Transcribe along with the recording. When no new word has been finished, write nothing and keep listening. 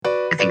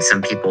think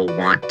some people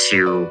want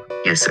to,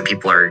 some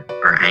people are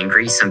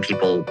angry. Some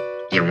people,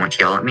 want to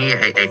yell at me.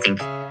 I think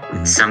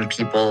some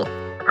people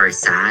are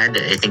sad.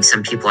 I think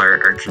some people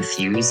are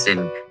confused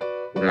and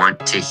want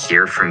to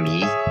hear from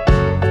me.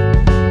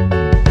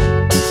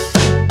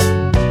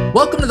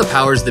 Welcome to the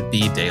Powers That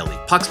Be Daily,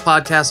 Puck's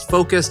podcast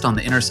focused on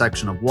the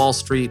intersection of Wall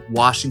Street,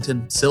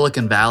 Washington,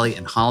 Silicon Valley,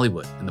 and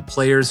Hollywood, and the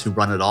players who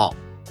run it all.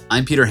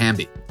 I'm Peter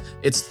Hamby.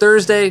 It's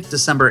Thursday,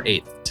 December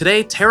 8th.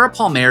 Today, Tara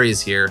Palmieri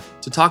is here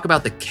to talk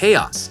about the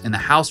chaos in the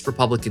House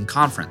Republican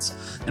Conference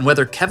and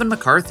whether Kevin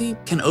McCarthy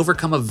can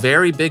overcome a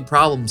very big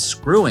problem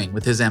screwing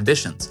with his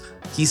ambitions.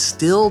 He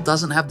still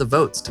doesn't have the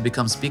votes to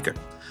become Speaker.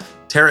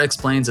 Tara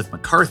explains if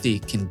McCarthy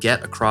can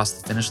get across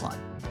the finish line.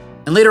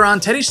 And later on,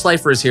 Teddy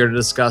Schleifer is here to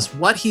discuss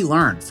what he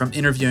learned from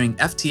interviewing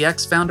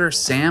FTX founder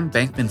Sam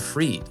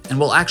Bankman-Fried. And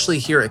we'll actually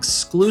hear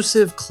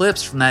exclusive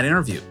clips from that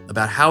interview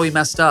about how he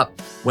messed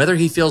up, whether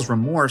he feels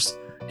remorse,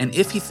 and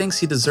if he thinks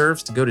he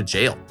deserves to go to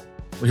jail.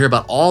 We'll hear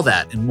about all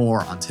that and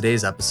more on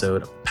today's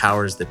episode of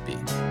Powers That Be.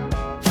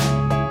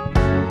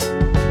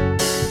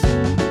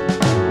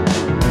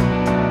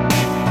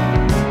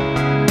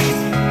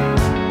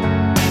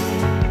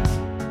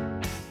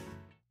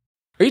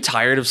 Are you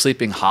tired of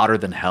sleeping hotter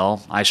than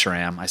hell? I sure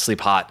am. I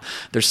sleep hot.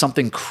 There's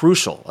something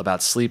crucial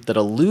about sleep that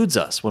eludes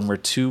us when we're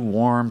too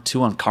warm,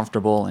 too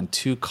uncomfortable, and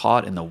too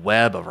caught in the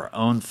web of our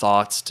own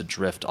thoughts to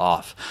drift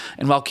off.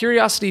 And while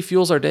curiosity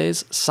fuels our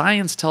days,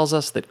 science tells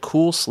us that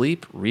cool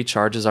sleep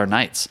recharges our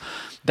nights.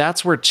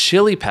 That's where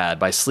ChiliPad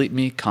by Sleep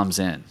Me comes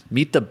in.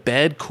 Meet the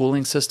bed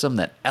cooling system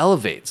that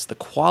elevates the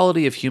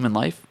quality of human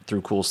life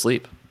through cool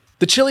sleep.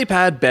 The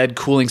ChiliPad bed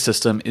cooling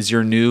system is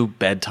your new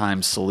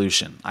bedtime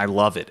solution. I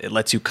love it. It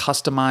lets you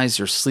customize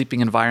your sleeping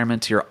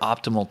environment to your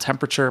optimal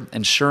temperature,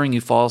 ensuring you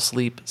fall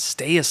asleep,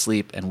 stay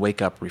asleep, and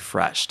wake up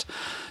refreshed.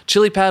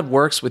 ChiliPad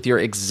works with your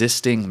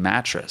existing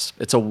mattress.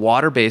 It's a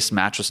water-based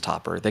mattress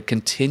topper that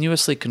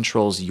continuously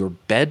controls your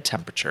bed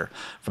temperature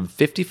from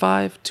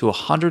 55 to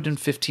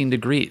 115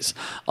 degrees,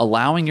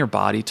 allowing your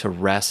body to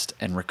rest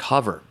and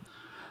recover.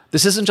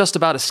 This isn't just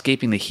about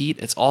escaping the heat,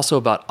 it's also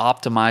about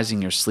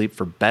optimizing your sleep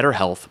for better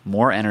health,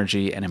 more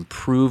energy, and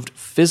improved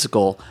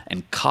physical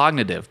and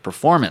cognitive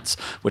performance,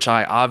 which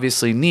I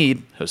obviously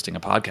need hosting a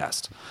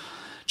podcast.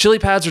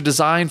 ChiliPads are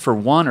designed for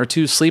 1 or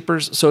 2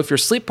 sleepers, so if your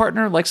sleep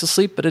partner likes to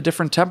sleep at a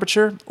different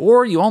temperature,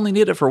 or you only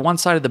need it for one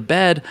side of the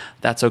bed,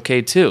 that's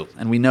okay too,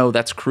 and we know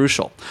that's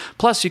crucial.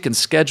 Plus, you can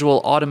schedule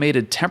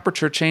automated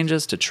temperature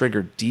changes to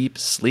trigger deep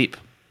sleep.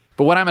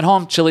 But when I'm at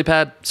home,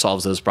 ChiliPad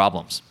solves those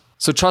problems.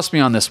 So trust me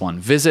on this one.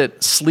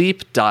 Visit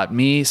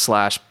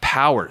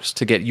sleep.me/powers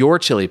to get your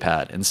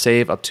ChiliPad and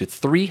save up to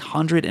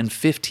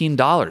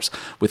 $315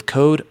 with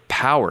code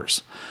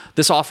POWERS.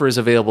 This offer is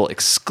available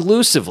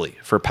exclusively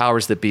for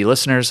Powers That Be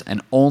listeners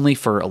and only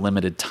for a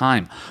limited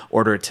time.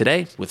 Order it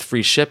today with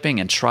free shipping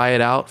and try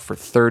it out for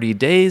 30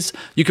 days.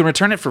 You can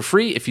return it for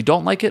free if you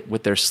don't like it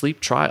with their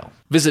sleep trial.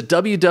 Visit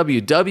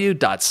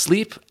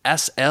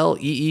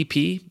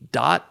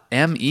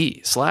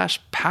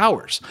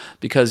www.sleep.me/powers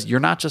because you're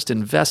not just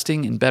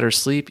investing in better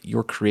sleep,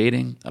 you're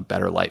creating a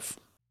better life.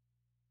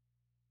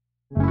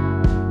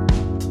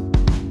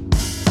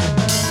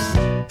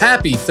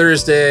 Happy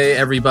Thursday,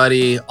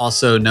 everybody,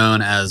 also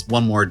known as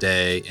one more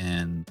day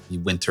in the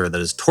winter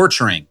that is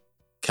torturing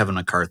Kevin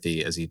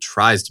McCarthy as he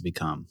tries to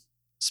become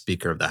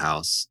Speaker of the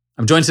House.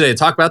 I'm joined today to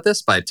talk about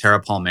this by Tara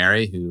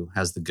Palmieri, who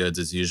has the goods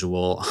as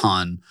usual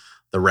on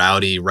the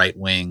rowdy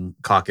right-wing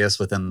caucus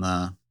within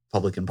the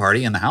Republican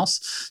Party in the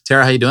House.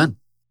 Tara, how you doing?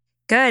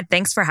 Good.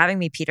 Thanks for having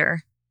me,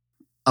 Peter.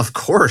 Of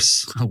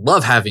course. I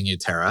love having you,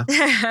 Tara.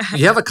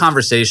 You have a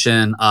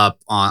conversation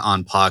up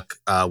on Puck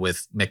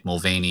with Mick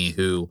Mulvaney,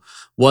 who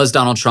was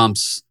Donald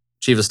Trump's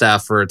chief of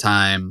staff for a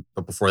time.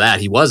 But before that,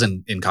 he was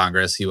in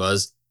Congress. He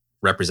was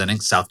representing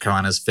South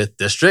Carolina's 5th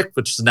District,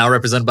 which is now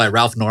represented by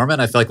Ralph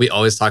Norman. I feel like we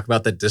always talk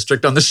about that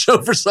district on the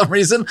show for some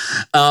reason.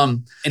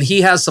 And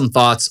he has some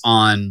thoughts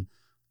on,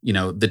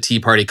 the Tea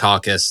Party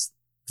caucus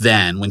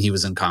then when he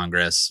was in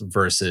Congress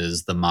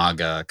versus the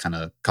MAGA kind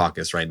of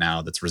caucus right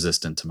now that's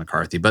resistant to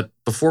McCarthy. But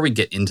before we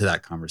get into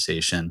that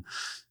conversation,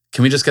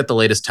 can we just get the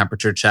latest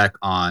temperature check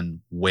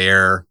on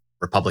where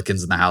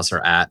Republicans in the House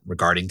are at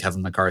regarding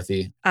Kevin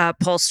McCarthy?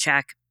 Pulse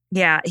check.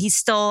 Yeah, he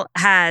still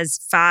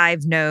has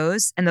 5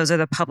 no's, and those are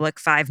the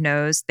public 5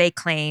 no's. They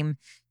claim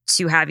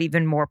to have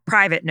even more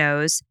private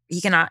no's.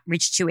 He cannot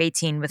reach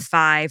 218 with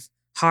 5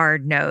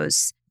 hard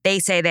no's. They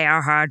say they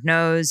are hard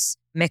no's.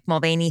 Mick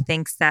Mulvaney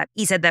thinks that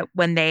he said that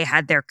when they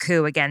had their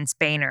coup against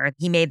Boehner,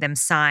 he made them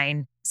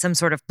sign some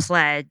sort of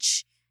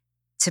pledge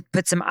to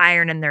put some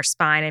iron in their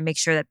spine and make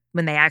sure that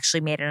when they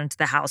actually made it onto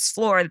the House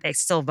floor, that they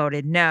still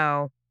voted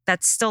no.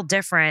 That's still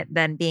different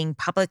than being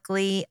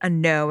publicly a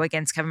no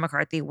against Kevin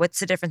McCarthy. What's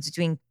the difference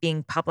between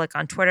being public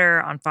on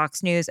Twitter, on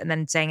Fox News, and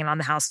then saying it on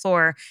the House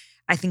floor?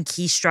 I think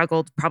he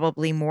struggled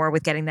probably more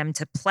with getting them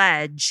to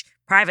pledge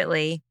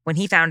privately when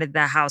he founded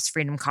the House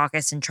Freedom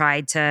Caucus and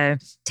tried to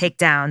take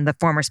down the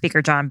former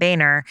Speaker John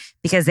Boehner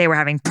because they were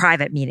having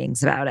private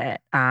meetings about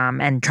it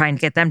and trying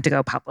to get them to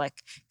go public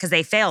because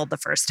they failed the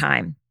first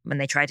time. when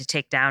they tried to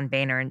take down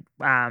Boehner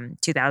in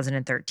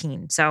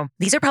 2013. So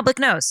these are public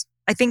no's.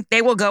 I think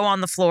they will go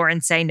on the floor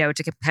and say no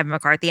to Kevin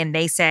McCarthy, and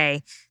they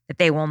say that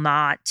they will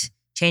not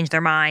change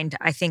their mind.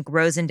 I think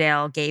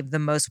Rosendale gave the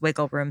most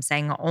wiggle room,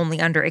 saying only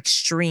under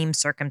extreme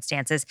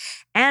circumstances.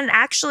 And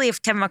actually,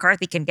 if Kevin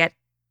McCarthy can get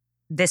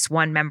this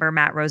one member,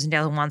 Matt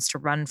Rosendale, who wants to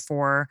run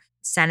for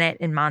Senate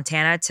in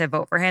Montana to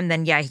vote for him,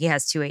 then yeah, he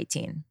has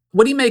 218.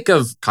 What do you make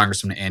of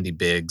Congressman Andy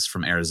Biggs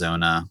from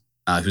Arizona,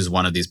 who's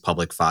one of these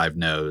public 5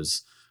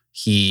 no's?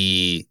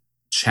 He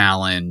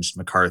challenged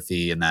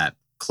McCarthy in that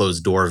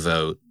closed door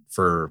vote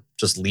for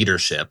just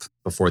leadership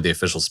before the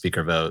official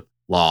speaker vote,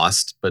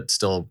 lost, but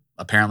still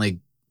apparently,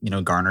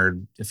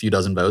 garnered a few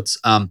dozen votes.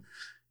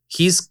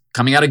 He's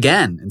coming out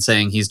again and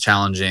saying he's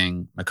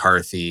challenging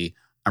McCarthy.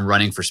 I'm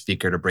running for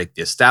speaker to break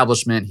the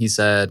establishment, he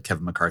said.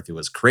 Kevin McCarthy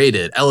was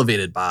created,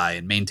 elevated by,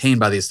 and maintained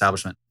by the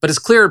establishment. But it's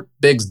clear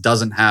Biggs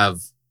doesn't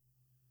have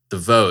the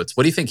votes.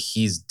 What do you think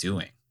he's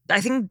doing?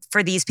 I think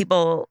for these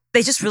people,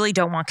 they just really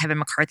don't want Kevin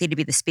McCarthy to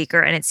be the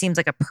speaker. And it seems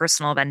like a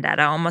personal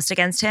vendetta almost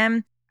against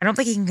him. I don't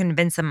think he can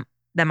convince them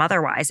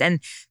otherwise. And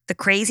the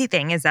crazy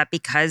thing is that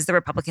because the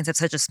Republicans have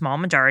such a small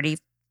majority, it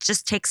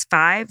just takes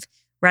 5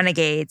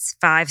 renegades,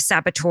 5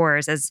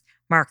 saboteurs, as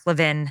Mark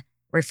Levin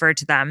referred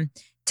to them,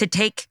 to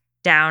take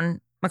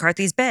down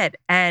McCarthy's bid.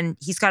 And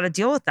he's got to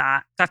deal with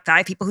that. Got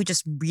 5 people who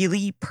just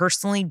really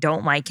personally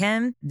don't like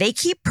him. They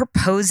keep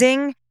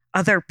proposing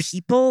other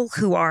people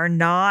who are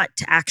not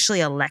actually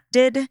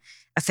elected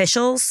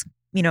officials.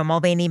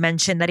 Mulvaney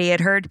mentioned that he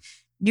had heard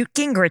Newt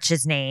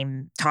Gingrich's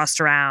name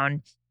tossed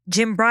around.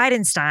 Jim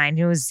Bridenstine,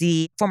 who was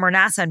the former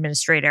NASA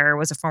administrator,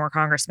 was a former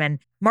congressman.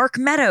 Mark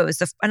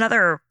Meadows,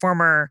 another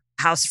former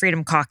House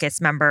Freedom Caucus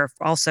member,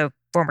 also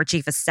former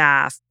chief of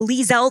staff.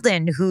 Lee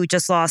Zeldin, who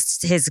just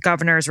lost his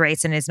governor's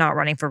race and is not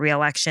running for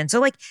re-election.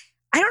 So I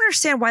don't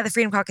understand why the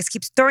Freedom Caucus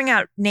keeps throwing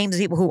out names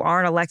of people who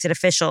aren't elected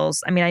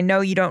officials. I mean, I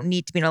know you don't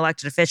need to be an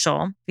elected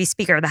official to be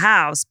Speaker of the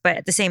House, but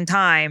at the same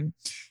time,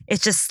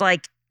 it's just I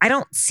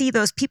don't see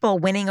those people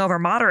winning over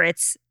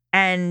moderates.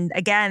 And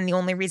again, the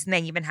only reason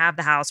they even have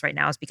the House right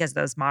now is because of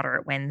those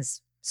moderate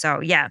wins. So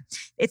yeah,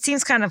 it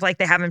seems kind of like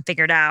they haven't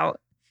figured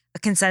out a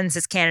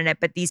consensus candidate,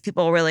 but these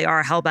people really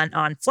are hellbent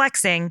on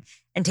flexing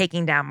and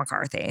taking down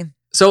McCarthy.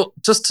 So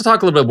just to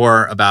talk a little bit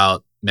more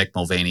about Mick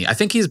Mulvaney, I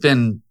think he's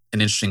been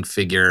an interesting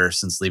figure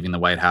since leaving the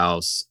White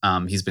House.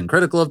 He's been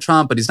critical of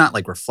Trump, but he's not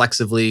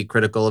reflexively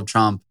critical of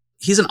Trump.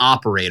 He's an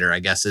operator, I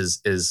guess is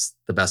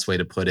the best way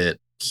to put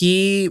it.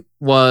 He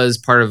was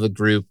part of a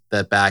group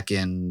that back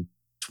in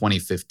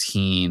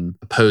 2015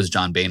 opposed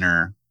John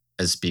Boehner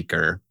as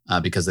speaker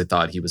because they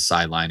thought he was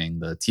sidelining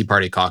the Tea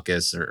Party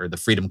caucus or the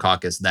Freedom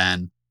Caucus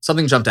then.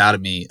 Something jumped out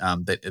at me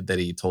that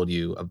he told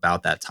you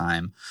about that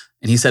time.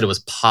 And he said it was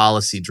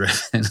policy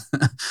driven.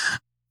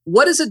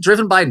 What is it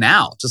driven by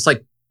now? Just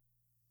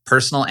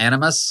personal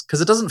animus?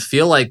 Because it doesn't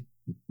feel like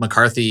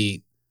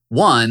McCarthy,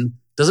 one,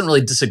 doesn't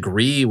really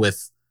disagree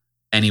with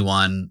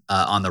anyone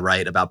on the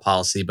right about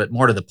policy, but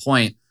more to the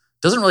point,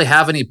 doesn't really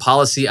have any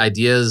policy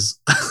ideas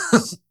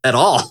at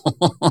all.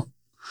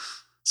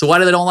 So why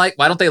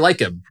don't they like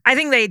him? I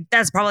think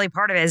that's probably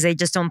part of it, is they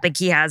just don't think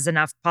he has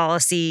enough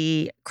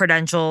policy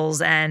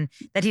credentials and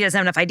that he doesn't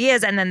have enough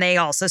ideas. And then they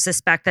also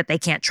suspect that they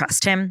can't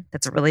trust him.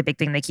 That's a really big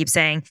thing they keep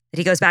saying, that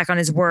he goes back on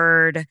his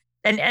word.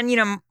 And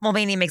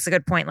Mulvaney makes a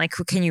good point,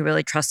 who can you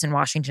really trust in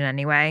Washington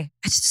anyway?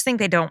 I just think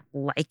they don't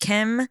like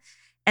him.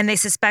 And they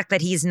suspect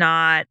that he's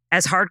not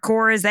as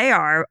hardcore as they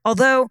are.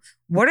 Although,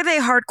 what are they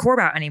hardcore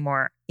about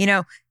anymore?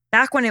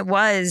 Back when it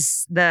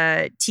was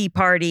the Tea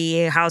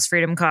Party, House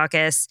Freedom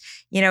Caucus,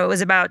 it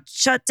was about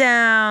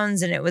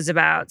shutdowns and it was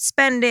about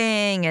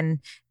spending and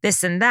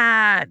this and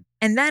that.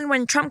 And then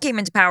when Trump came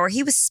into power,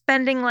 he was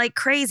spending like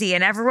crazy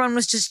and everyone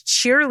was just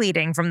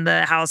cheerleading from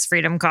the House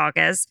Freedom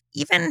Caucus.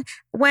 Even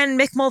when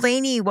Mick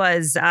Mulvaney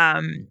was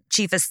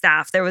chief of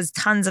staff, there was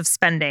tons of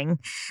spending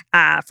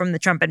from the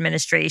Trump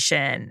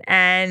administration.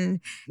 And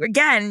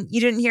again,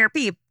 you didn't hear a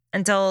peep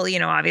until,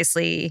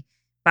 obviously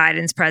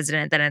Biden's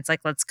president. Then it's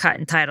let's cut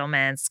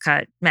entitlements,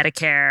 cut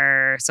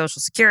Medicare,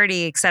 Social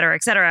Security, et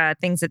cetera,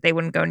 things that they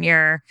wouldn't go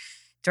near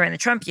during the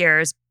Trump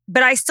years.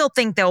 But I still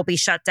think there will be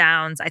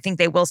shutdowns. I think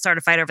they will start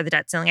a fight over the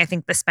debt ceiling. I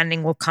think the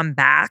spending will come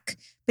back.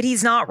 But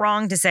he's not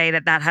wrong to say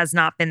that has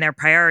not been their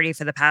priority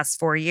for the past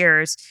 4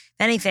 years. If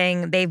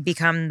anything, they've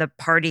become the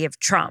party of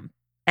Trump.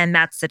 And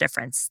that's the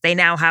difference. They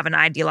now have an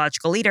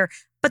ideological leader.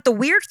 But the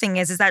weird thing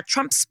is that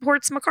Trump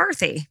supports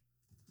McCarthy.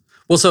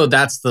 Well, so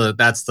that's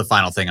the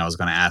final thing I was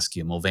going to ask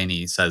you.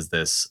 Mulvaney says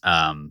this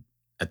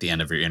at the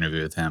end of your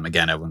interview with him.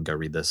 Again, everyone go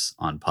read this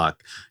on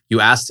Puck.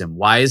 You asked him,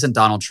 why isn't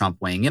Donald Trump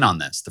weighing in on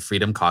this? The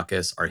Freedom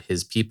Caucus are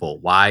his people.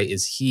 Why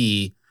is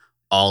he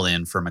all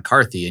in for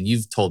McCarthy? And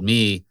you've told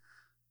me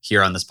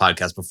here on this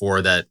podcast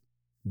before that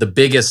the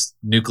biggest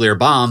nuclear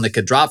bomb that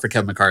could drop for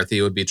Kevin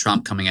McCarthy would be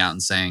Trump coming out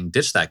and saying,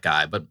 ditch that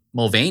guy. But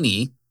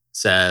Mulvaney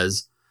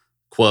says,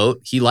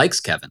 quote, he likes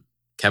Kevin.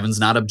 Kevin's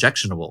not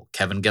objectionable.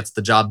 Kevin gets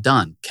the job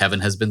done. Kevin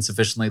has been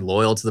sufficiently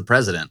loyal to the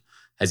president.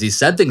 Has he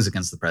said things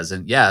against the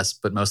president? Yes,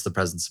 but most of the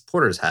president's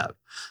supporters have.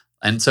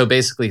 And so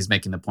basically he's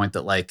making the point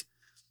that like,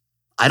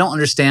 I don't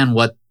understand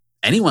what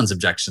anyone's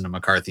objection to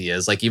McCarthy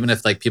is. Like, even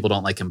if like people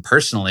don't like him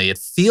personally, it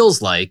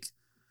feels like,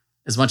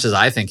 as much as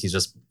I think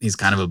he's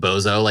kind of a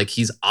bozo, like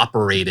he's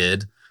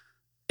operated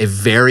a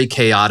very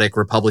chaotic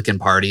Republican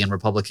Party and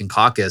Republican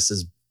caucus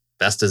as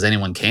best as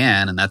anyone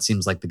can. And that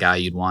seems like the guy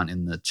you'd want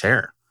in the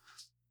chair.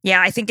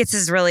 Yeah, I think this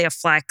is really a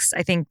flex.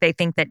 I think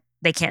that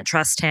they can't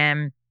trust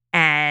him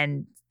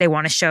and they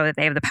want to show that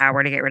they have the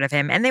power to get rid of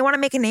him and they want to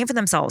make a name for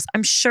themselves.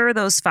 I'm sure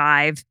those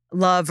 5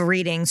 love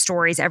reading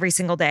stories every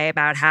single day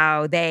about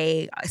how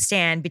they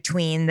stand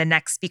between the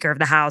next Speaker of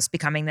the House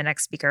becoming the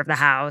next Speaker of the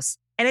House.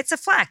 And it's a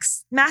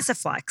flex, massive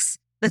flex.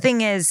 The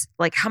thing is,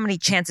 like, how many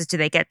chances do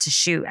they get to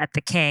shoot at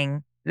the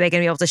king? Are they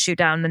going to be able to shoot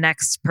down the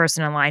next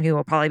person in line who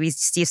will probably be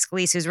Steve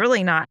Scalise, who's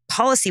really not,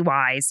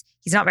 policy-wise,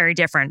 he's not very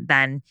different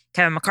than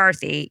Kevin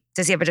McCarthy.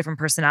 Does he have a different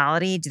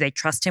personality? Do they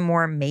trust him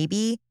more?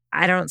 Maybe.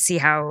 I don't see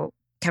how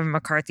Kevin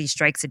McCarthy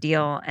strikes a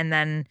deal. And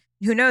then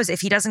who knows,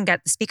 if he doesn't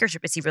get the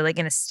speakership, is he really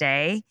going to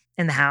stay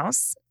in the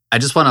House? I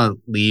just want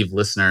to leave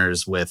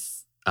listeners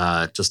with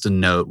just a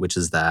note, which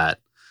is that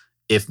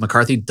if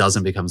McCarthy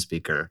doesn't become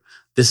speaker,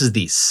 this is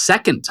the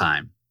second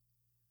time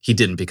he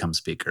didn't become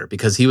speaker,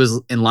 because he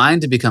was in line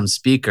to become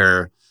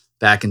speaker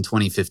back in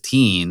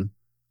 2015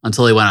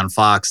 until he went on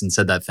Fox and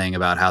said that thing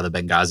about how the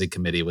Benghazi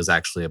committee was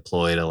actually a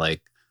ploy to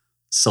like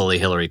sully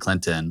Hillary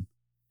Clinton.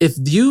 If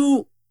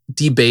you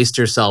debased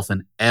yourself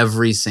in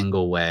every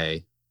single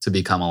way to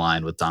become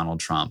aligned with Donald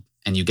Trump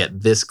and you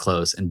get this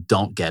close and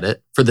don't get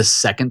it for the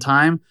second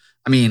time,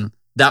 I mean,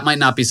 that might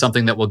not be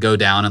something that will go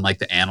down in like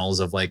the annals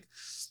of like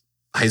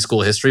high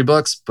school history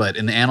books, but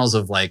in the annals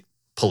of like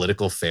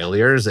political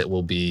failures, it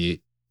will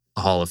be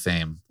a Hall of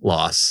Fame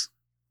loss.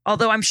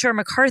 Although I'm sure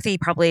McCarthy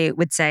probably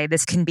would say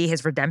this can be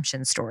his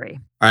redemption story.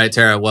 All right,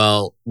 Tara.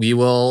 Well, we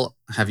will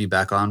have you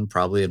back on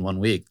probably in 1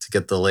 week to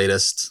get the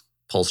latest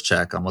pulse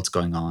check on what's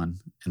going on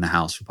in the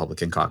House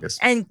Republican caucus.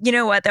 And you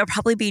know what? There'll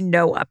probably be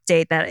no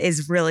update that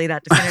is really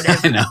that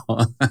definitive. I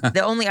know.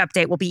 The only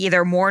update will be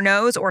either more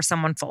no's or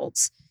someone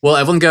folds. Well,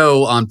 everyone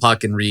go on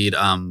Puck and read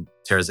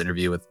Tara's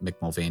interview with Mick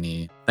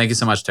Mulvaney. Thank you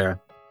so much,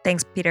 Tara.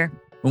 Thanks, Peter.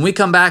 When we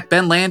come back,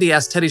 Ben Landy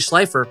asked Teddy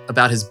Schleifer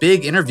about his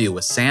big interview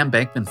with Sam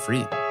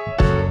Bankman-Fried.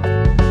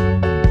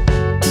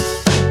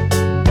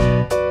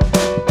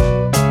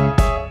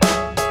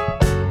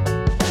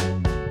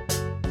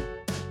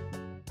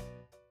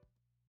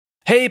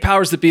 Hey,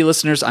 Powers That Be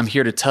listeners, I'm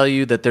here to tell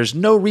you that there's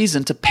no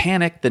reason to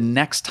panic the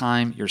next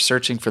time you're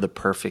searching for the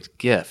perfect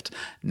gift.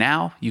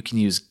 Now you can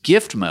use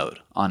gift mode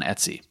on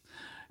Etsy.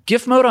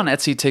 Gift mode on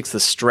Etsy takes the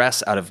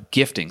stress out of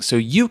gifting so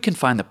you can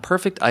find the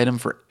perfect item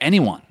for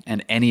anyone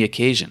and any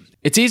occasion.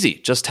 It's easy.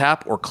 Just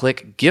tap or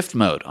click gift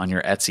mode on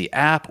your Etsy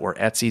app or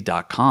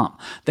Etsy.com.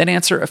 Then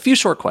answer a few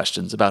short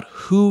questions about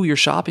who you're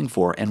shopping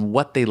for and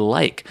what they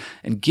like.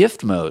 And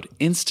gift mode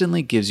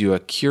instantly gives you a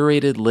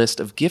curated list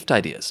of gift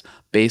ideas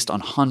based on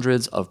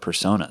hundreds of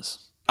personas.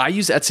 I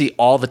use Etsy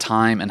all the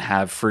time and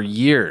have for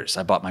years.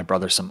 I bought my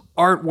brother some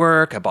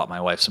artwork. I bought my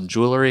wife some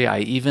jewelry. I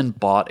even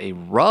bought a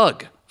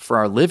rug for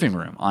our living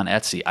room on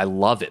Etsy. I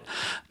love it.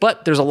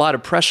 But there's a lot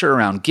of pressure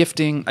around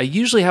gifting. I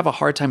usually have a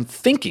hard time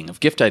thinking of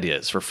gift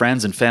ideas for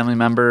friends and family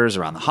members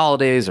around the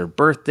holidays or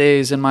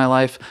birthdays in my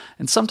life.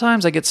 And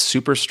sometimes I get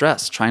super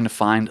stressed trying to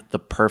find the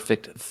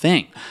perfect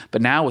thing.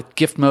 But now with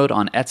gift mode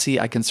on Etsy,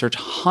 I can search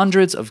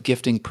hundreds of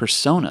gifting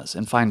personas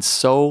and find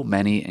so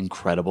many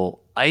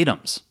incredible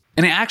items.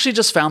 And I actually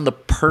just found the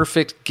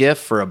perfect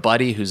gift for a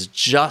buddy who's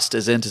just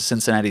as into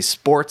Cincinnati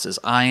sports as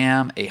I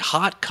am, a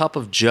hot cup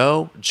of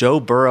Joe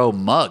Burrow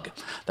mug.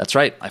 That's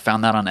right, I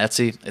found that on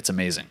Etsy. It's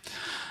amazing.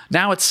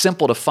 Now it's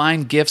simple to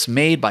find gifts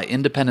made by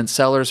independent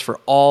sellers for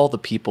all the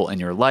people in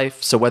your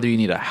life. So whether you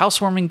need a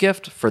housewarming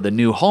gift for the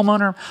new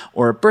homeowner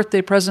or a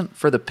birthday present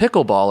for the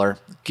pickleballer,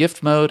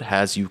 Gift Mode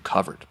has you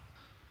covered.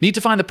 Need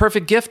to find the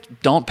perfect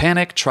gift? Don't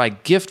panic. Try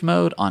Gift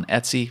Mode on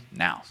Etsy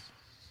now.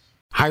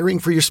 Hiring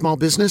for your small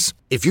business?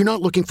 If you're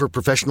not looking for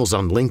professionals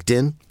on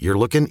LinkedIn, you're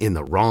looking in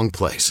the wrong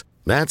place.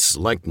 That's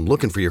like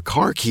looking for your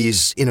car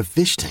keys in a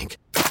fish tank.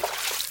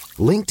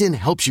 LinkedIn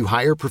helps you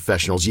hire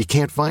professionals you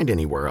can't find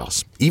anywhere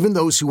else, even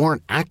those who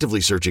aren't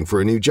actively searching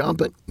for a new job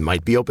but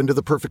might be open to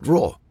the perfect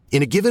role.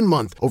 In a given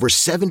month, over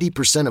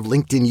 70% of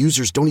LinkedIn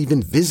users don't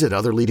even visit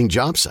other leading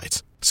job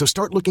sites. So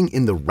start looking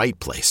in the right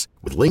place.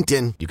 With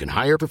LinkedIn, you can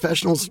hire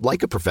professionals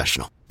like a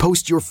professional.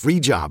 Post your free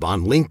job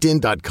on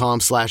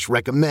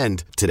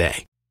linkedin.com/recommend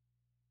today.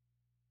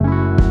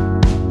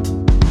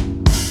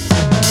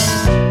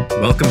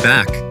 Welcome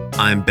back.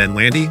 I'm Ben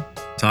Landy,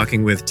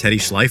 talking with Teddy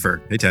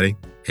Schleifer. Hey, Teddy.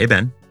 Hey,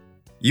 Ben.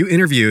 You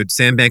interviewed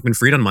Sam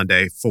Bankman-Fried on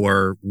Monday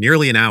for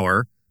nearly an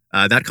hour.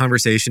 That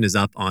conversation is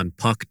up on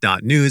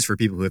puck.news for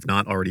people who have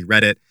not already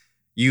read it.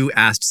 You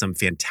asked some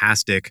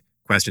fantastic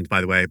questions,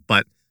 by the way,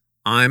 but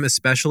I'm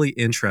especially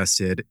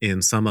interested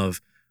in some of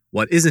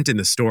what isn't in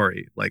the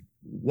story. Like,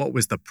 what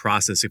was the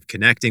process of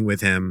connecting with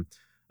him?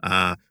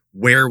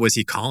 Where was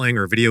he calling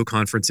or video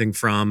conferencing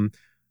from?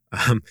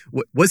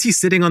 Was he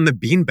sitting on the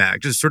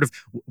beanbag? Just sort of,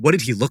 what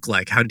did he look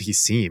like? How did he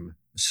seem?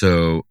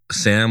 So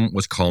Sam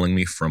was calling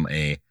me from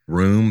a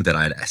room that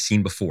I had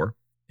seen before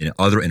in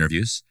other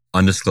interviews,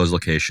 undisclosed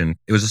location.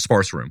 It was a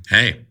sparse room.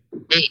 Hey,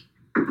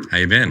 how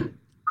you been?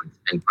 It's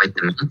been quite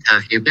the month. How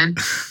have you been?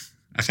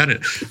 I've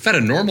had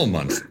a normal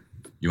month.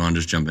 You want to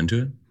just jump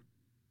into it?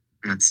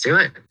 Let's do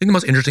it. I think the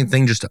most interesting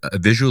thing just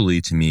visually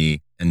to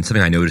me, and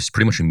something I noticed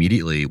pretty much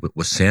immediately,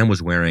 was Sam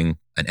was wearing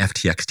an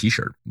FTX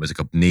t-shirt. It was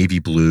like a navy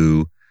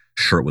blue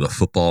shirt with a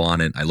football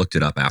on it. I looked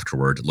it up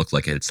afterward. It looked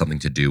like it had something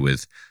to do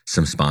with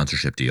some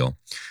sponsorship deal.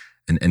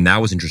 And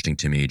that was interesting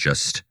to me.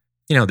 Just,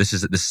 this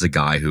is a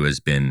guy who has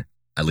been,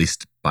 at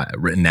least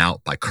written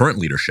out by current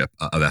leadership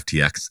of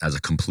FTX as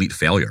a complete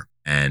failure.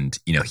 And,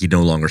 he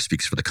no longer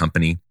speaks for the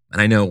company.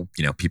 And I know,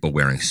 people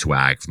wearing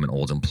swag from an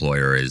old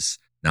employer is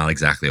not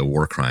exactly a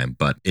war crime,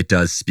 but it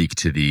does speak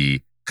to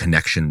the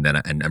connection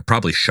that, and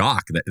probably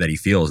shock that he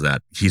feels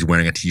that he's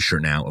wearing a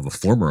t-shirt now of a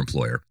former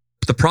employer.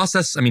 But the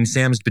process,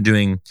 Sam's been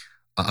doing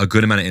a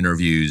good amount of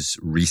interviews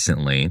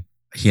recently.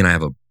 He and I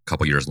have a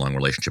couple years long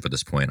relationship at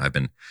this point. I've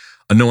been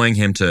annoying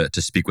him to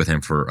speak with him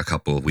for a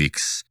couple of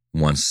weeks.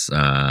 Once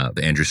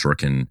the Andrew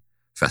Sorkin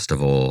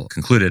festival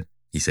concluded,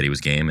 he said he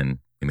was game, and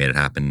we made it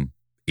happen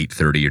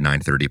 8:30 or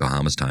 9:30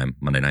 Bahamas time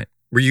Monday night.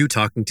 Were you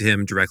talking to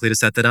him directly to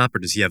set that up, or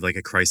does he have like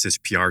a crisis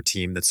PR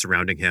team that's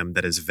surrounding him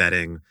that is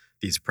vetting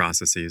these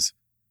processes?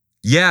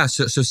 Yeah,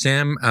 so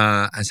Sam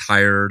has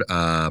hired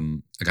a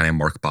guy named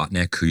Mark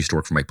Botnick, who used to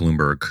work for Mike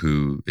Bloomberg,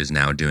 who is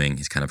now doing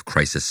his kind of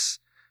crisis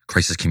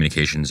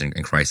communications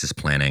and crisis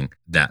planning.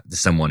 That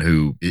someone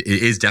who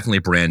is definitely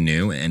brand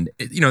new, and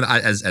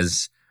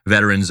as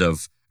veterans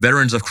of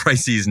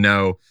crises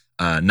know,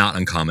 not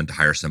uncommon to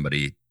hire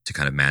somebody to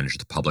kind of manage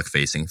the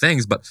public-facing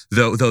things. But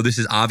though this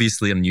is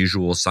obviously an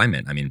unusual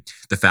assignment,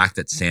 the fact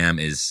that Sam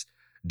is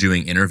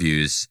doing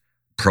interviews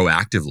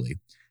proactively,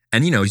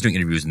 and he's doing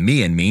interviews with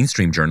me and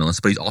mainstream journalists,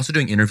 but he's also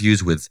doing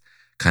interviews with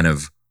kind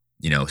of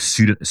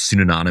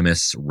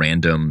pseudonymous,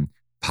 random,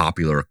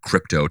 popular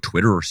crypto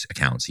Twitter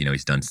accounts.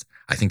 He's done,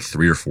 I think,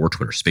 3 or 4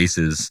 Twitter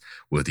Spaces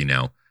with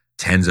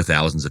tens of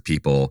thousands of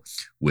people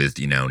with,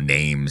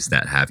 names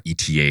that have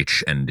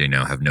ETH and,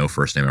 have no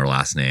first name or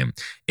last name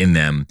in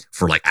them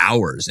for like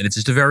hours. And it's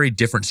just a very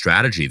different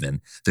strategy than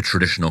the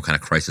traditional kind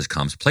of crisis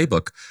comms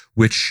playbook,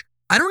 which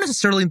I don't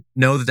necessarily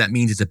know that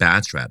means it's a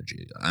bad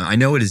strategy. I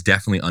know it is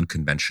definitely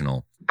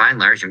unconventional. By and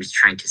large, I'm just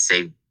trying to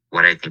say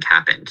what I think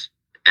happened.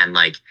 And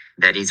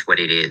that is what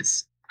it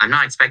is. I'm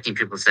not expecting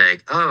people to say,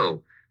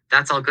 oh,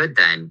 that's all good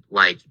then.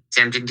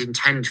 Sam didn't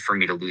intend for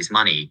me to lose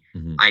money.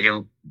 Mm-hmm. I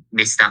don't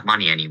miss that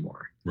money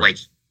anymore. Right.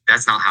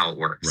 That's not how it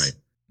works.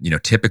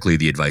 Right. Typically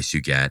the advice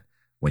you get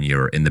when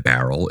you're in the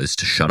barrel is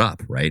to shut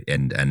up, right?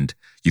 And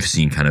you've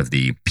seen kind of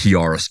the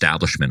PR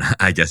establishment,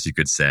 I guess you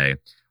could say,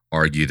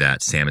 argue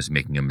that Sam is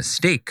making a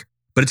mistake.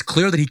 But it's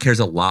clear that he cares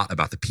a lot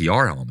about the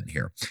PR element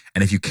here.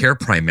 And if you care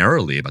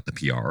primarily about the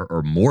PR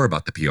or more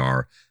about the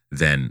PR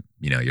than,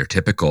 your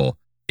typical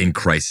in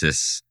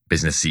crisis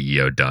business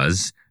CEO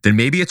does, then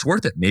maybe it's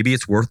worth it. Maybe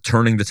it's worth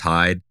turning the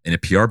tide in a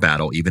PR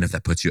battle, even if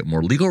that puts you at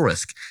more legal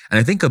risk. And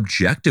I think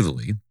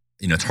objectively,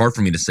 it's hard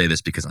for me to say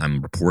this because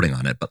I'm reporting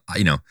on it, but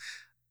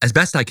as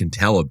best I can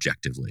tell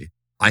objectively,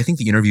 I think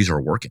the interviews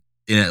are working,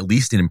 at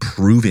least in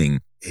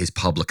improving his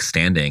public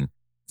standing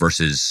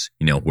versus,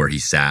 where he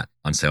sat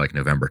on, say,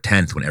 November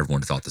 10th, when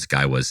everyone thought this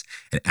guy was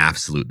an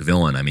absolute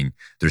villain.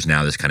 There's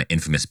now this kind of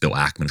infamous Bill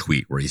Ackman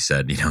tweet where he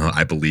said,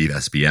 I believe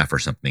SBF or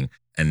something.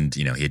 And,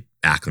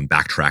 Ackman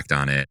backtracked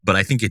on it. But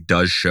I think it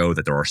does show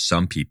that there are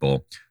some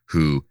people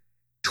who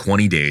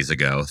 20 days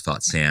ago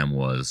thought Sam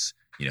was,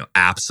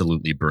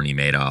 absolutely Bernie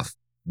Madoff.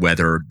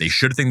 Whether they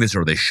should think this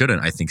or they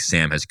shouldn't, I think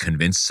Sam has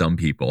convinced some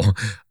people,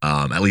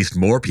 at least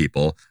more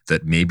people,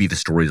 that maybe the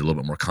story is a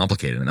little bit more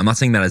complicated. And I'm not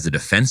saying that as a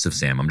defense of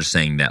Sam. I'm just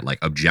saying that,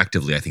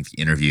 objectively, I think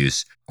the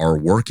interviews are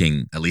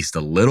working at least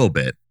a little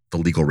bit, the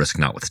legal risk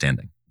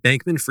notwithstanding.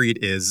 Bankman-Fried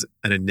is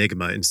an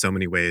enigma in so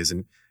many ways.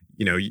 And,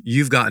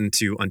 you've gotten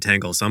to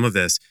untangle some of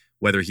this,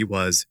 whether he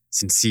was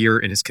sincere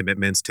in his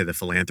commitments to the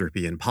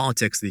philanthropy and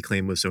politics that he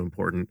claimed was so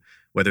important,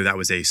 whether that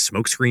was a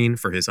smokescreen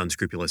for his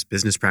unscrupulous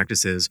business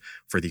practices,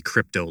 for the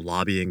crypto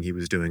lobbying he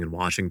was doing in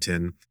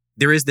Washington.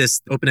 There is this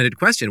open-ended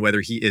question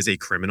whether he is a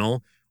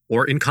criminal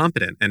or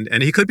incompetent,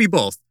 and he could be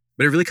both,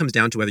 but it really comes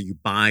down to whether you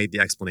buy the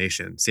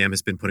explanation Sam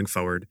has been putting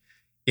forward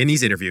in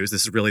these interviews.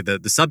 This is really the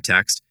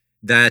subtext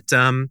that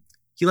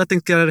he let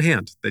things get out of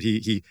hand, that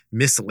he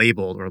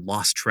mislabeled or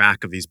lost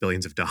track of these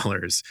billions of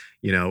dollars.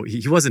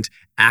 He wasn't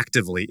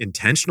actively,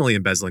 intentionally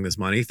embezzling this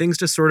money. Things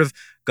just sort of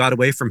got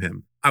away from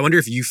him. I wonder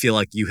if you feel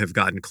like you have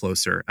gotten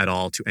closer at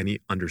all to any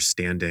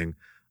understanding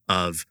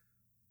of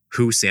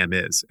who Sam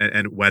is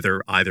and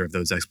whether either of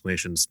those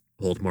explanations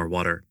hold more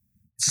water.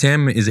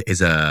 Sam is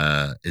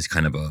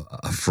kind of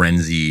a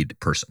frenzied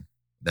person.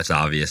 That's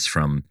obvious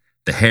from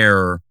the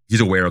hair. He's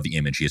aware of the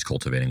image he is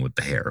cultivating with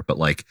the hair, but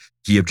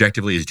he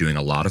objectively is doing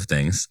a lot of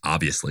things.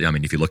 Obviously,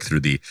 if you look through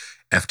the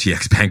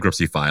FTX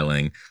bankruptcy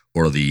filing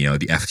or the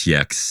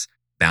FTX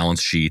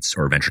balance sheets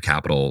or venture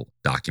capital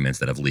documents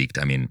that have leaked.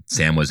 I mean,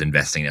 Sam was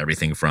investing in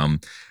everything from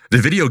the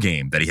video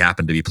game that he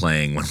happened to be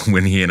playing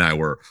when he and I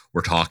were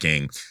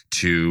talking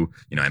to,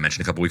 I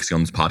mentioned a couple weeks ago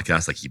on this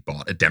podcast, like he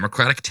bought a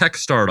Democratic tech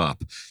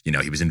startup.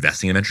 He was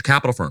investing in venture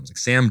capital firms. Like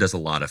Sam does a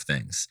lot of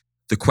things.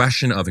 The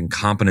question of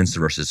incompetence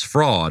versus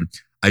fraud,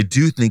 I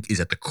do think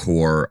is at the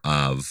core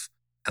of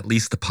at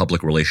least the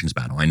public relations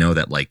battle. I know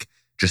that like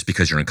just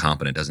because you're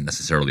incompetent doesn't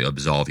necessarily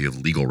absolve you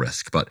of legal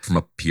risk. But from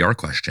a PR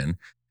question,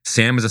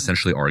 Sam is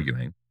essentially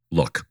arguing,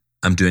 look,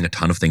 I'm doing a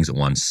ton of things at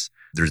once.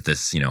 There's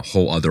this,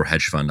 whole other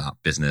hedge fund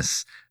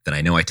business that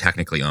I know I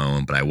technically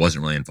own, but I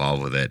wasn't really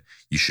involved with it.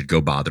 You should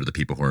go bother the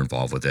people who are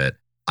involved with it.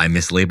 I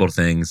mislabeled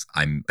things.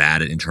 I'm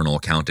bad at internal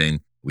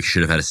accounting. We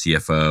should have had a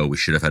CFO. We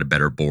should have had a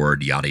better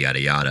board, yada, yada,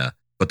 yada.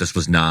 But this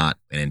was not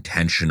an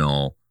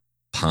intentional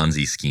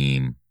Ponzi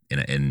scheme.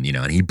 And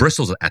he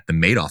bristles at the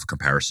Madoff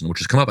comparison, which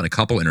has come up in a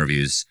couple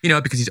interviews,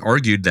 because he's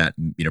argued that,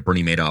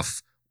 Bernie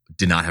Madoff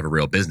did not have a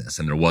real business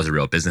and there was a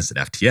real business at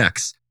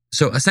FTX.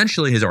 So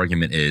essentially his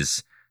argument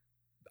is,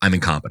 I'm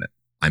incompetent.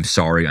 I'm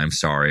sorry.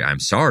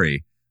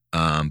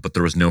 But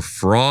there was no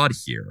fraud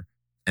here.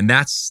 And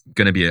that's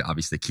going to be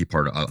obviously a key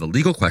part of the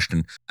legal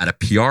question. At a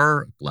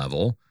PR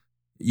level,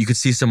 you could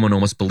see someone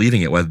almost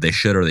believing it, whether they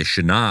should or they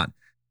should not.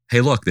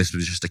 Hey, look, this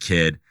was just a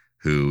kid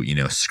who,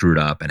 screwed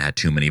up and had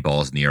too many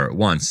balls in the air at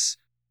once.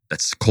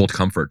 That's cold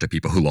comfort to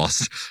people who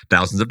lost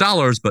thousands of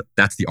dollars, but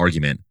that's the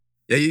argument.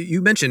 Yeah,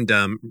 you mentioned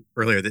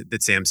earlier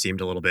that Sam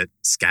seemed a little bit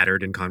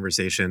scattered in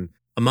conversation.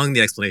 Among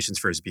the explanations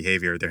for his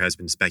behavior, there has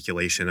been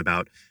speculation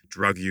about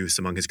drug use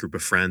among his group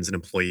of friends and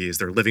employees.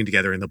 They're living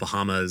together in the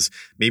Bahamas.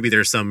 Maybe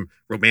there's some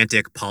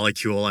romantic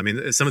polycule. I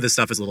mean, some of this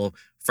stuff is a little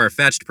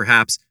far-fetched,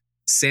 perhaps.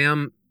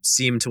 Sam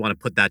seemed to want to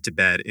put that to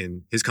bed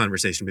in his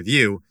conversation with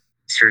you.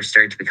 Sort of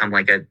started to become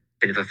like a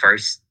bit of a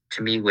farce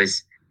to me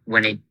was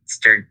when it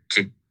started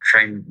to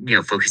try and,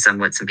 focus on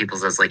what some people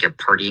says like a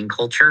partying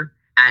culture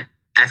at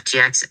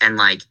FTX. And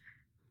like,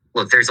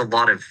 look, there's a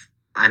lot of,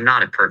 I'm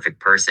not a perfect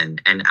person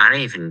and I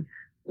don't even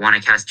want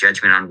to cast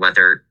judgment on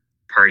whether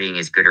partying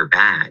is good or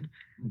bad.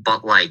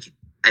 But like,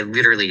 I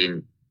literally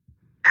didn't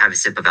have a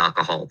sip of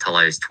alcohol till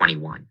I was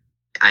 21.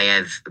 I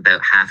have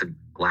about half a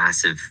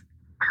glass of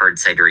hard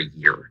cider a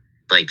year.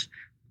 Like,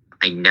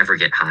 I never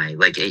get high.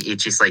 Like,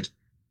 it's just like,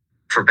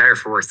 for better or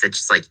for worse, that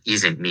just like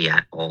isn't me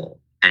at all.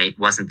 And it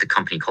wasn't the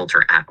company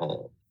culture at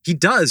all. He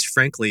does,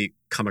 frankly,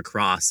 come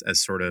across as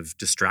sort of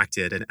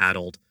distracted and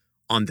addled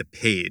on the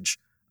page.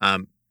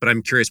 But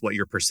I'm curious what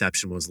your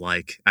perception was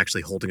like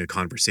actually holding a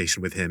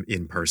conversation with him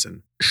in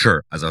person.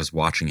 Sure. As I was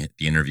watching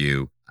the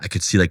interview, I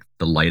could see like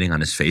the lighting on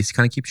his face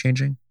kind of keep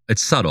changing.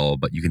 It's subtle,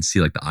 but you can see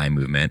like the eye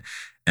movement.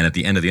 And at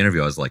the end of the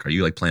interview, I was like, are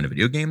you like playing a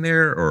video game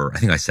there? Or I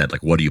think I said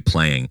like, what are you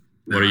playing?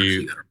 What are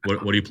you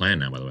playing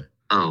now, by the way?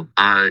 Oh,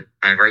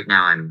 right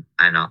now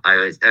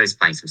I was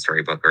playing some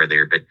Storybook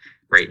earlier, but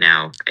right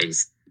now I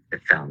just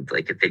found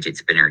like a fidget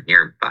spinner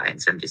nearby,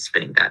 and so I'm just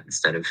spinning that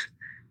instead of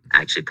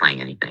actually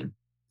playing anything.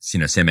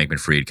 Sam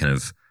Bankman-Fried kind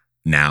of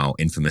now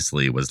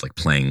infamously was like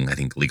playing, I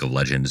think, League of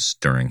Legends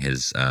during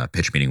his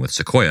pitch meeting with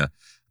Sequoia.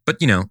 But,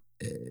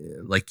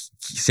 like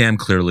Sam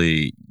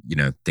clearly,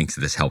 thinks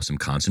that this helps him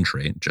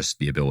concentrate, just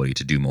the ability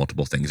to do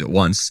multiple things at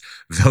once.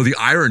 Though the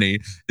irony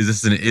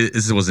is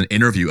this was an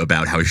interview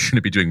about how he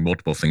shouldn't be doing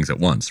multiple things at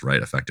once,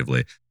 right?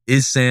 Effectively.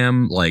 Is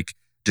Sam like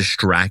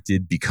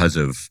distracted because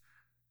of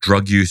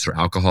drug use or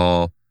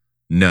alcohol?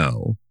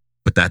 No,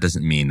 but that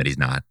doesn't mean that he's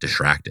not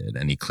distracted.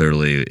 And he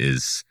clearly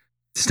is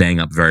staying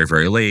up very,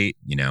 very late.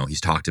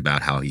 He's talked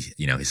about how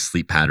his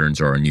sleep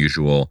patterns are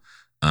unusual.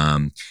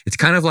 It's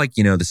kind of like,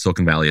 the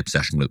Silicon Valley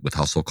obsession with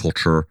hustle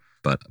culture,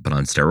 but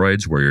on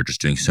steroids, where you're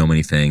just doing so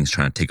many things,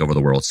 trying to take over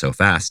the world so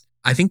fast.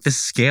 I think the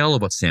scale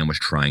of what Sam was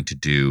trying to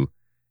do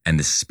and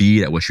the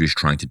speed at which he was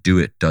trying to do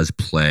it does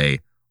play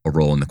a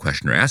role in the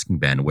question you're asking,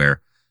 Ben,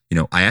 where,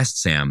 I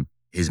asked Sam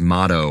his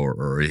motto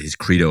or his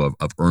credo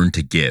of earn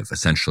to give,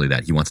 essentially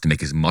that he wants to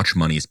make as much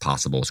money as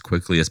possible, as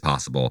quickly as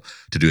possible,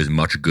 to do as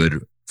much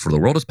good for the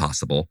world as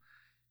possible.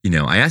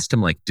 I asked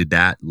him, like, did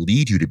that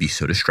lead you to be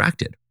so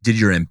distracted? Did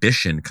your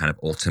ambition kind of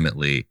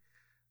ultimately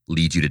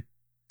lead you to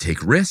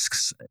take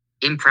risks?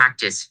 In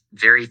practice,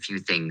 very few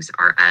things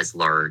are as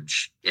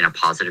large in a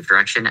positive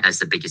direction as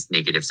the biggest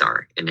negatives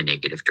are in a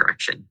negative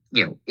direction.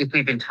 If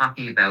we've been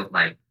talking about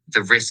like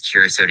the risk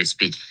here, so to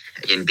speak,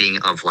 in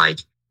being of like,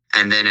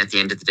 and then at the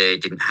end of the day,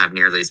 it didn't have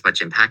nearly as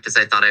much impact as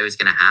I thought I was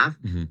going to have,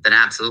 then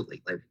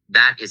absolutely. Like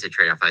that is a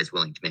trade-off I was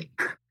willing to make.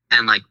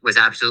 And like was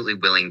absolutely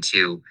willing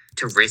to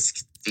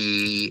risk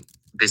the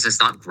business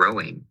not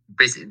growing,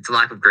 the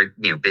lack of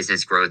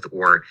business growth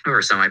or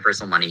some of my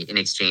personal money in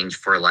exchange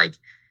for like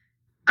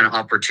an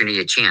opportunity,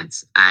 a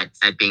chance at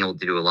being able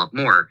to do a lot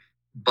more.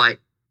 But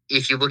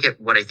if you look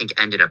at what I think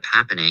ended up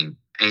happening,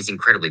 and it's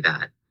incredibly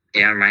bad.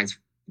 It reminds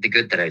the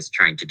good that I was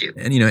trying to do.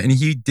 And and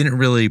he didn't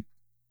really,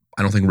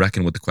 I don't think,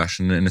 reckon with the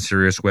question in a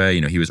serious way.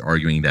 He was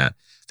arguing that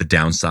the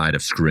downside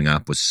of screwing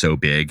up was so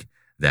big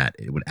that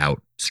it would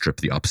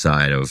outstrip the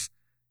upside of,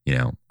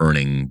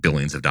 earning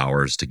billions of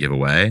dollars to give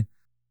away.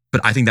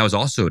 But I think that was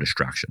also a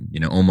distraction.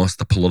 Almost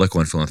the political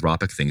and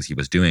philanthropic things he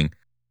was doing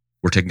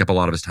were taking up a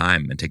lot of his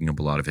time and taking up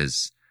a lot of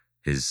his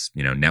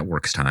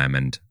network's time.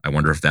 And I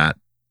wonder if that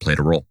played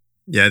a role.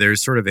 Yeah,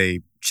 there's sort of a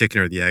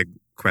chicken or the egg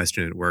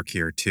question at work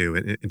here too,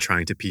 in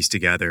trying to piece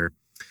together,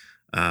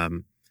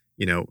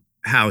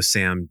 how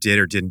Sam did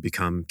or didn't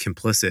become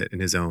complicit in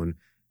his own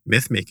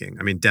myth making.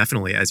 I mean,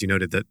 definitely, as you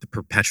noted, the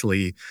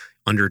perpetually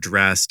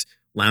underdressed,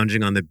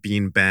 lounging on the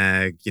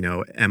beanbag,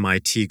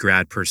 MIT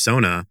grad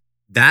persona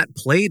that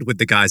played with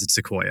the guys at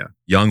Sequoia.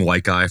 Young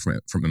white guy from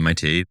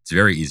MIT. It's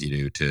very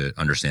easy to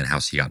understand how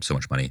he got so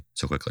much money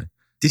so quickly.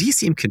 Did he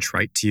seem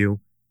contrite to you?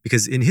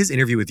 Because in his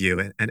interview with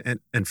you,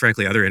 and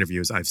frankly, other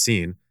interviews I've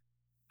seen,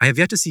 I have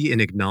yet to see an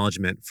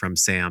acknowledgement from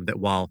Sam that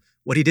while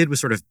what he did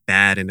was sort of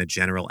bad in a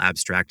general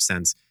abstract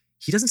sense,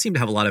 he doesn't seem to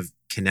have a lot of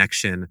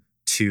connection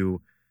to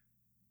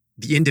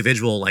the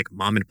individual like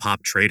mom and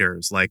pop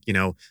traders, like,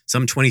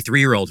 some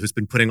 23-year-old who's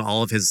been putting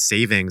all of his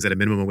savings at a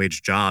minimum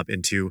wage job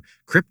into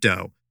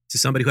crypto, to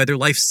somebody who had their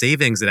life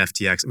savings at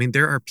FTX. I mean,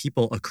 there are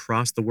people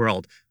across the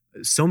world,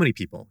 so many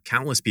people,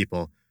 countless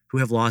people who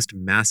have lost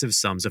massive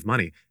sums of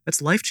money.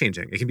 That's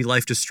life-changing. It can be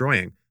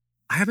life-destroying.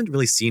 I haven't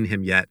really seen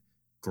him yet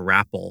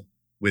grapple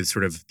with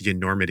sort of the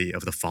enormity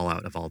of the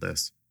fallout of all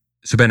this.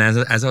 So Ben,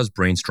 as I was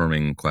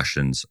brainstorming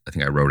questions, I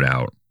think I wrote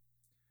out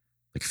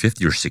like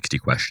 50 or 60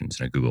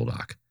 questions in a Google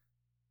Doc.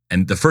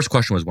 And the first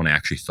question was one I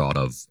actually thought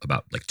of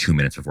about like 2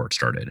 minutes before it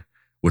started,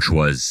 which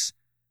was,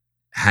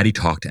 had he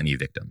talked to any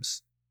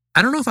victims?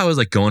 I don't know if I was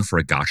like going for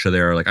a gotcha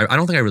there. Like, I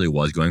don't think I really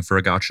was going for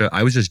a gotcha.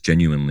 I was just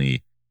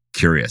genuinely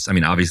curious. I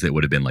mean, obviously it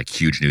would have been like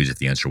huge news if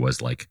the answer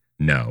was like,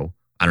 no.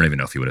 I don't even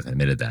know if he would have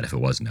admitted that if it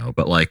was no,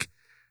 but like,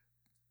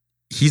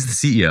 he's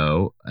the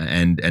CEO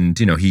and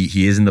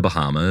he is in the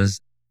Bahamas.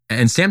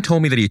 And Sam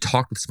told me that he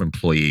talked with some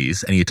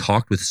employees and he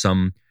talked with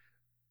some,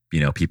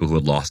 people who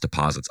had lost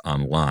deposits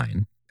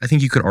online. I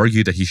think you could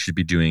argue that he should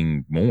be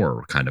doing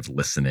more kind of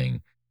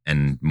listening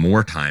and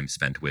more time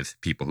spent with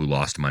people who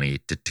lost money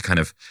to kind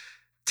of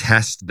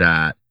test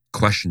that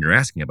question you're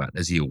asking about.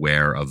 Is he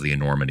aware of the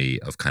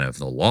enormity of kind of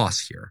the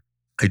loss here?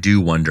 I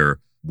do wonder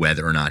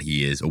whether or not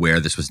he is aware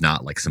this was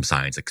not like some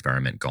science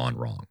experiment gone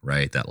wrong,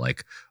 right? That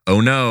like,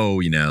 oh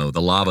no,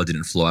 the lava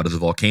didn't flow out of the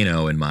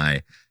volcano in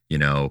my,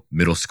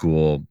 middle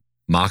school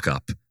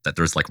mock-up, that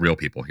there's like real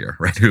people here,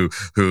 right? Who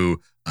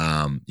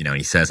and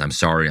he says, I'm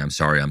sorry.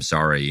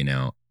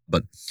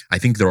 But I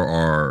think there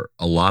are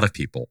a lot of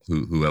people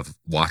who have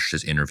watched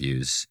his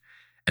interviews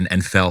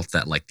and felt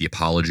that like the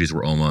apologies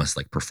were almost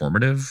like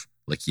performative.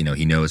 Like, he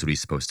knows what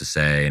he's supposed to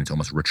say and it's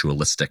almost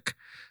ritualistic.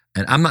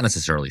 And I'm not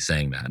necessarily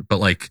saying that, but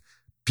like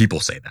people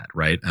say that,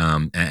 right?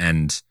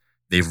 And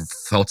they've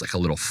felt like a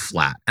little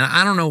flat. And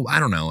I don't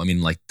know. I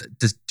mean, like,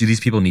 do these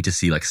people need to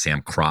see like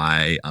Sam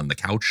cry on the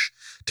couch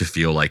to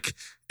feel like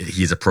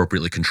he's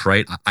appropriately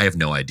contrite? I have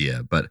no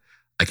idea, but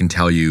I can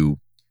tell you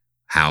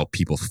how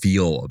people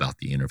feel about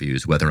the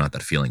interviews, whether or not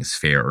that feeling is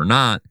fair or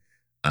not.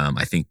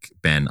 I think,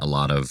 Ben, a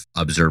lot of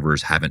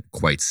observers haven't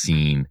quite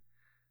seen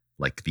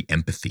like the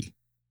empathy.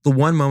 The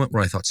one moment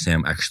where I thought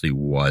Sam actually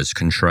was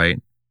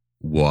contrite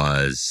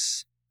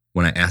was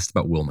when I asked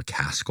about Will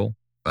MacAskill.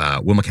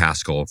 Will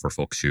MacAskill, for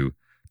folks who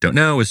don't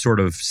know, is sort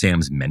of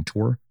Sam's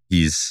mentor.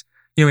 He's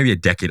maybe a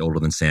decade older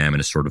than Sam and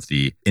is sort of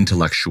the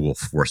intellectual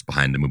force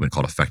behind the movement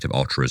called effective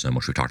altruism,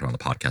 which we talked about on the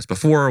podcast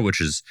before,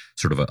 which is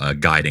sort of a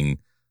guiding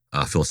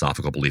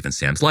philosophical belief in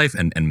Sam's life.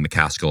 And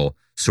MacAskill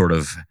sort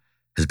of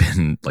has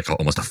been like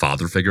almost a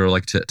father figure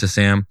like to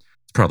Sam.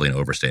 It's probably an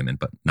overstatement,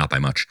 but not by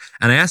much.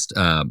 And I asked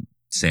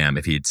Sam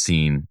if he had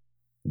seen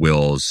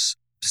Will's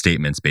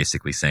statements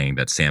basically saying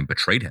that Sam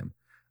betrayed him.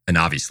 And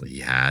obviously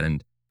he had.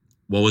 And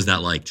what was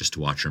that like, just to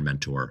watch your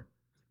mentor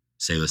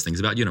say those things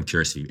about you? And I'm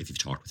curious if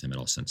you've talked with him at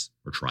all since,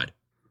 or tried.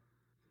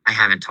 I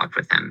haven't talked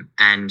with him.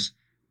 And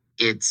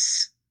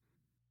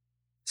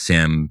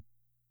Sam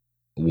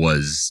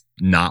was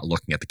not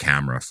looking at the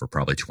camera for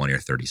probably 20 or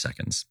 30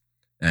 seconds.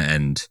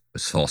 And it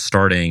was false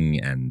starting.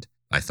 And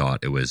I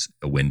thought it was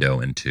a window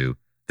into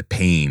the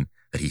pain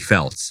that he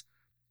felt.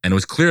 And it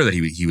was clear that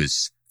he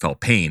felt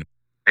pain.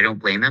 I don't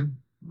blame him.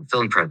 I'm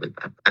feeling incredibly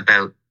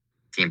about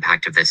the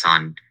impact of this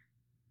on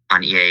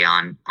EA,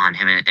 on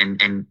him,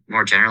 and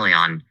more generally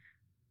on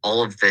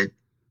all of the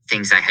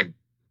things I had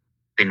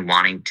been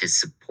wanting to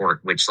support,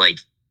 which, like,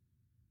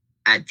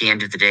 at the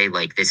end of the day,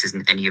 like, this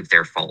isn't any of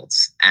their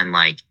faults. And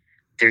like,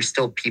 there's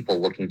still people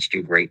looking to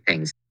do great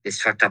things.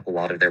 This fucked up a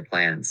lot of their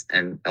plans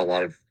and a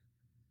lot of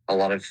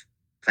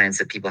plans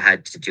that people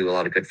had to do a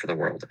lot of good for the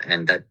world.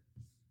 And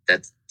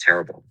that's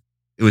terrible.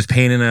 It was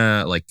pain in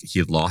like he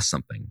had lost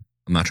something.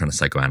 I'm not trying to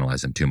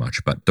psychoanalyze him too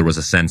much, but there was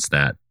a sense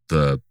that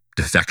the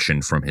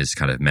defection from his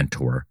kind of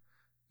mentor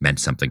meant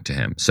something to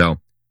him. So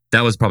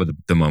that was probably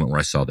the moment where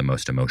I saw the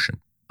most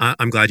emotion.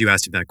 I'm glad you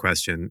asked him that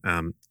question.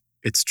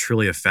 It's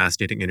truly a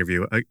fascinating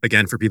interview.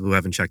 Again, for people who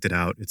haven't checked it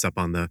out, it's up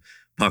on the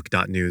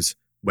puck.news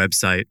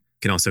website.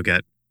 You can also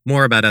get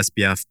more about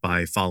SBF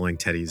by following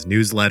Teddy's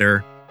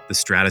newsletter, The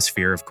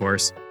Stratosphere, of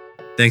course.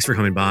 Thanks for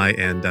coming by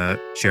and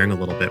sharing a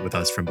little bit with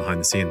us from behind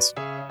the scenes.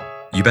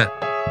 You bet.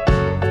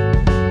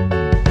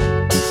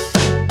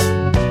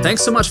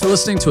 Thanks so much for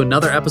listening to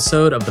another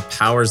episode of The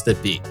Powers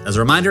That Be. As a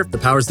reminder, The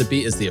Powers That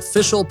Be is the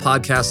official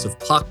podcast of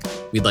Puck.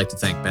 We'd like to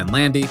thank Ben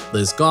Landy,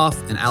 Liz Goff,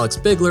 and Alex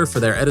Bigler for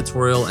their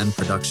editorial and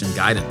production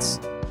guidance.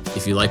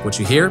 If you like what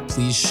you hear,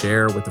 please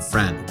share with a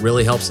friend. It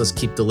really helps us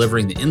keep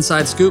delivering the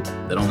inside scoop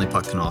that only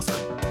Puck can offer.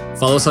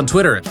 Follow us on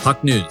Twitter at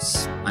Puck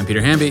News. I'm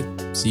Peter Hamby.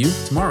 See you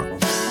tomorrow.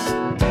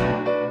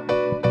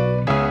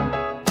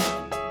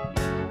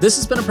 This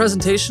has been a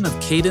presentation of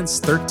Cadence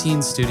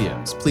 13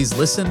 Studios. Please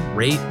listen,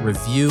 rate,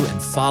 review,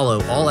 and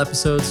follow all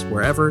episodes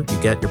wherever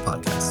you get your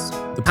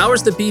podcasts. The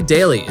Powers That Be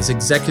Daily is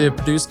executive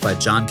produced by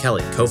John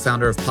Kelly,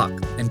 co-founder of Puck,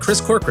 and Chris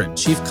Corcoran,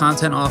 chief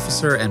content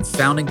officer and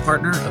founding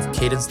partner of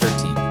Cadence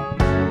 13.